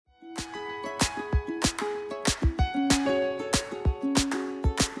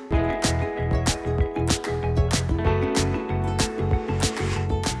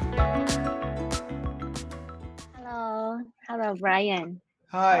Ryan.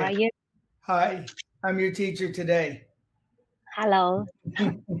 How are Hi. you? Hi. I'm your teacher today. Hello.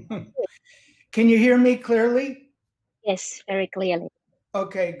 Can you hear me clearly? Yes, very clearly.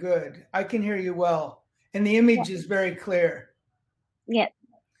 Okay, good. I can hear you well. And the Yeah. image is very clear. Yeah.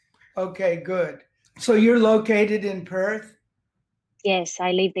 Okay, good. So you're located in Perth? Yes,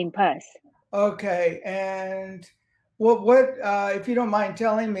 I lived in Perth. Okay. And what if you don't mind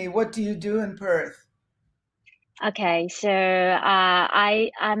telling me, what do you do in Perth? Okay, so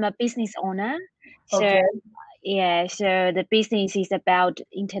I'm a business owner. So Okay. yeah, so the business is about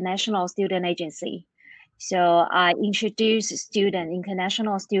international student agency. So I introduce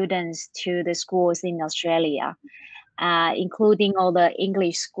international students to the schools in Australia, including all the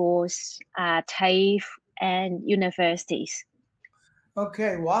English schools, TAFE, and universities.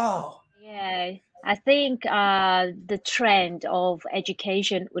 Okay, wow. Yeah, I think the trend of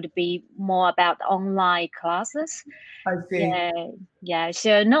education would be more about online classes. I see. Yeah, yeah.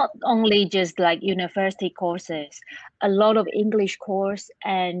 So not only just like university courses, a lot of English course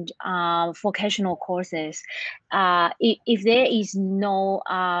and vocational courses. If there is no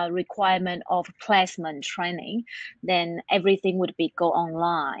requirement of placement training, then everything would be go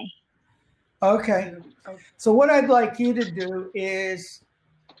online. Okay. So what I'd like you to do is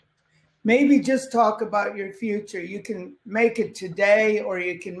maybe just talk about your future. You can make it today, or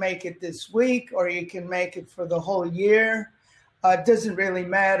you can make it this week, or you can make it for the whole year. It doesn't really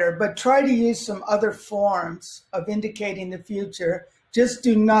matter, but try to use some other forms of indicating the future. Just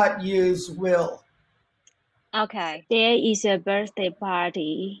do not use will. Okay. There is a birthday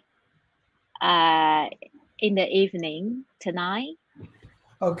party uh, in the evening tonight.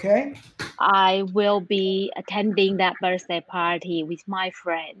 Okay. I will be attending that birthday party with my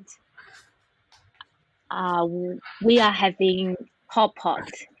friends. We are having hot pot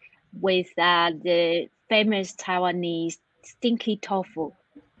with the famous Taiwanese stinky tofu.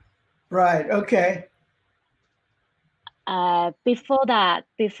 Right. Okay. Before that,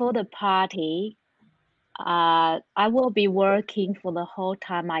 before the party, I will be working for the whole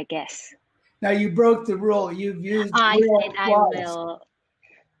time, I guess. Now you broke the rule. You've used I said will I twice, will.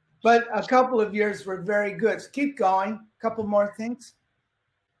 but a couple of yours were very good. So keep going. A couple more things.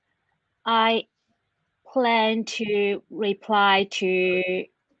 I plan to reply to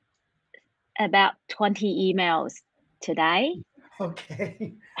about 20 emails today.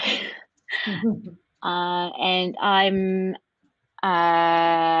 Okay. And I'm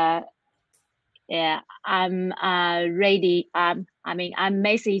yeah, I'm ready. I'm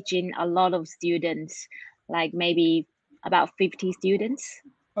messaging a lot of students, like maybe about 50 students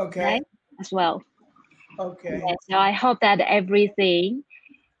today Okay. as well. Okay. Yeah, so I hope that everything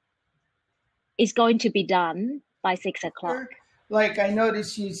is going to be done by 6 o'clock. Sure. Like I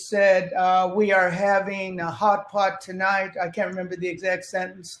noticed you said, we are having a hot pot tonight. I can't remember the exact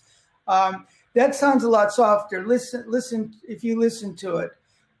sentence. That sounds a lot softer. Listen, if you listen to it,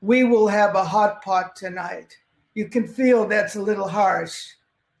 we will have a hot pot tonight. You can feel that's a little harsh.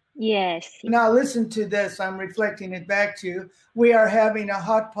 Yes. Now listen to this. I'm reflecting it back to you. We are having a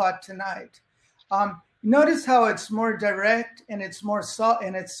hot pot tonight. Notice how it's more direct and it's more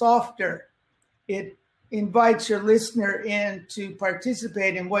and it's softer. It invites your listener in to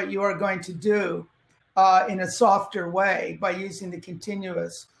participate in what you are going to do in a softer way by using the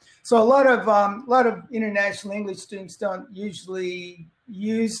continuous. So a lot of international English students don't usually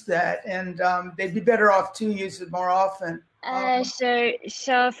use that, and they'd be better off to use it more often.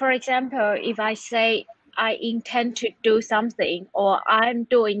 So for example, if I say I intend to do something or I'm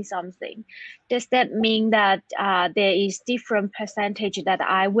doing something, does that mean that there is different percentage that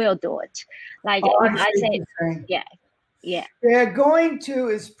I will do it? Like Oh, if I see I what say, you're saying. yeah, yeah, Yeah, going to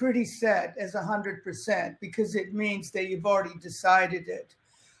is pretty set as 100% because it means that you've already decided it.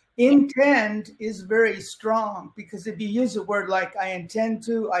 yeah, Intend is very strong because if you use a word like I intend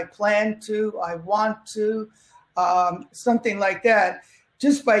to, I plan to, I want to, something like that,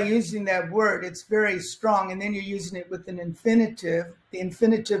 just by using that word, it's very strong. And then you're using it with an infinitive, the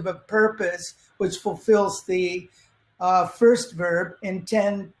infinitive of purpose, which fulfills the first verb,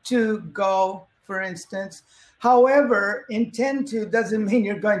 intend to go, for instance. However, intend to doesn't mean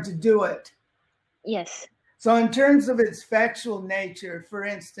you're going to do it. yes. So, in terms of its factual nature, for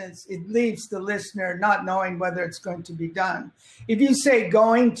instance, it leaves the listener not knowing whether it's going to be done. If you say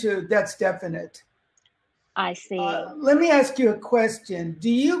going to, that's definite. I see. Let me ask you a question. Do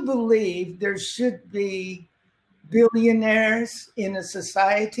you believe there should be billionaires in a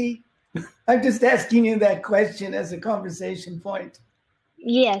society? I'm just asking you that question as a conversation point.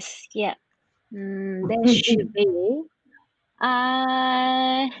 Yes, yeah. There should be.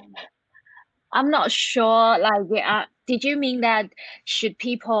 Uh, I'm not sure. Like, did you mean that should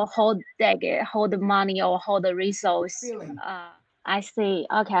people hold hold the money or hold the resource? Feeling. I see.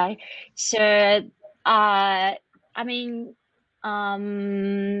 Okay. So, I mean,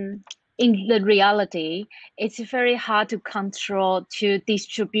 in the reality, it's very hard to control to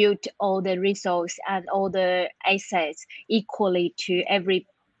distribute all the resource and all the assets equally to every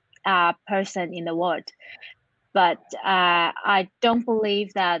person in the world. But I don't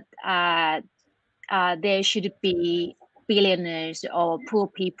believe that there should be billionaires or poor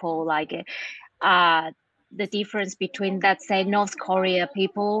people like the difference between, let's say, North Korea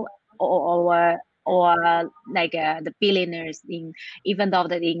people or like the billionaires in, even though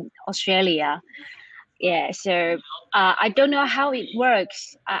that in Australia. Yeah, so I don't know how it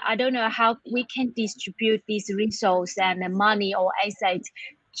works. I don't know how we can distribute these resources and the money or assets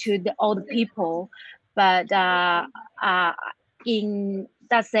to all the people, but in,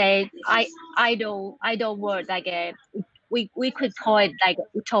 let's say, idle world, like we could call it like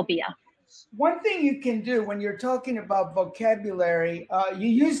utopia. One thing you can do when you're talking about vocabulary, you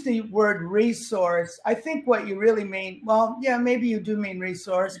use the word resource. I think what you really mean, well, yeah, maybe you do mean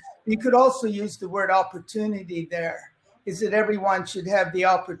resource. You could also use the word opportunity there, is that everyone should have the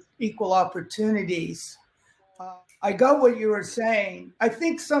equal opportunities. I got what you were saying. I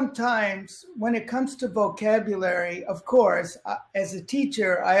think sometimes when it comes to vocabulary, of course, as a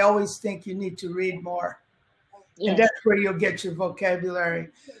teacher, I always think you need to read more. Yes. And that's where you'll get your vocabulary.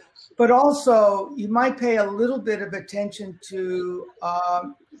 But also, you might pay a little bit of attention to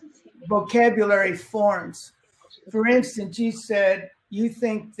vocabulary forms. For instance, you said you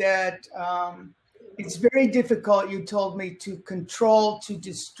think that it's very difficult, you told me, to control, to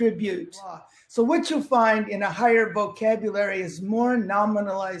distribute. So what you'll find in a higher vocabulary is more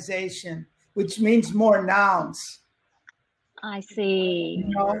nominalization, which means more nouns. I see.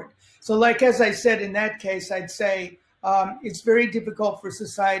 You know? So like, as I said, in that case, I'd say, it's very difficult for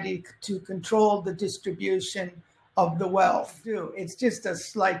society to control the distribution of the wealth. It's just a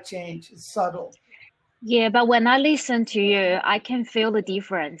slight change. It's subtle. Yeah, but when I listen to you, I can feel the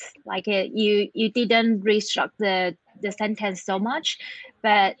difference. Like you didn't restructure the sentence so much,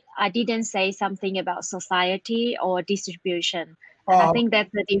 but I didn't say something about society or distribution. And I think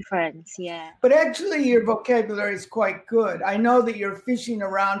that's the difference, yeah. But actually, your vocabulary is quite good. I know that you're fishing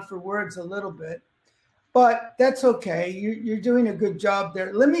around for words a little bit, but that's okay. You're doing a good job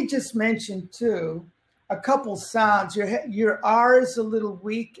there. Let me just mention, too, a couple sounds. Your R is a little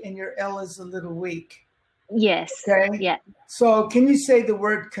weak and your L is a little weak. Yes. Okay? Yeah. So can you say the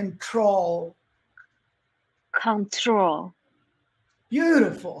word control? Control.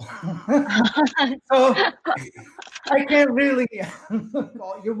 Beautiful. So I can't really,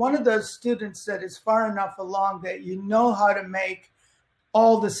 you're one of those students that is far enough along that you know how to make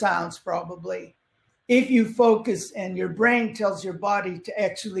all the sounds probably, if you focus and your brain tells your body to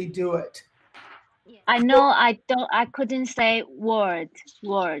actually do it. I know I couldn't say word.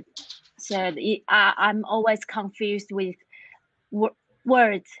 So I'm always confused with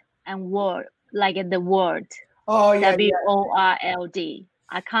words and word, like the word. Oh, yeah. WORLD.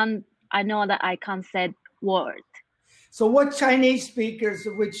 I know that I can't say word. So what Chinese speakers,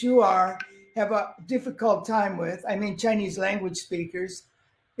 of which you are, have a difficult time with, I mean Chinese language speakers,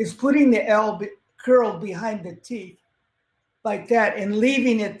 is putting the L curl behind the teeth like that and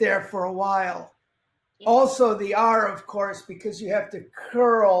leaving it there for a while. Yeah. Also the R, of course, because you have to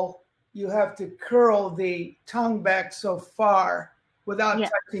curl the tongue back so far without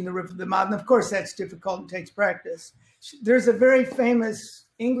touching the roof of the mouth. And of course, that's difficult and takes practice. There's a very famous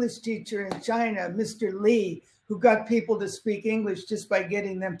English teacher in China, Mr. Li, who got people to speak English just by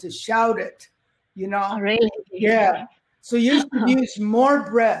getting them to shout it, you know? Oh, really? Yeah. So you should use more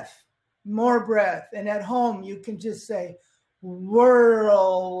breath. And at home, you can just say,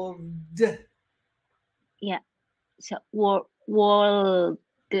 world. Yeah. So, world.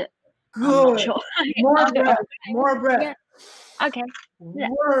 Good. Sure. More breath. Yeah. Okay. Yeah.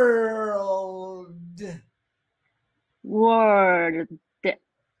 World.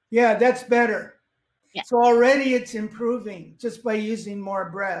 Yeah, that's better. Yeah. So already it's improving just by using more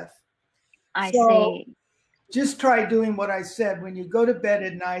breath. I see. Just try doing what I said. When you go to bed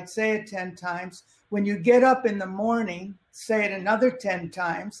at night, say it 10 times. When you get up in the morning, say it another 10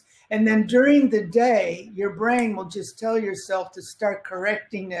 times. And then during the day, your brain will just tell yourself to start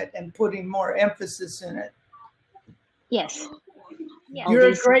correcting it and putting more emphasis in it. Yes. You're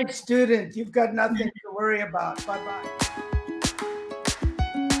a great student. You've got nothing to worry about. Bye-bye.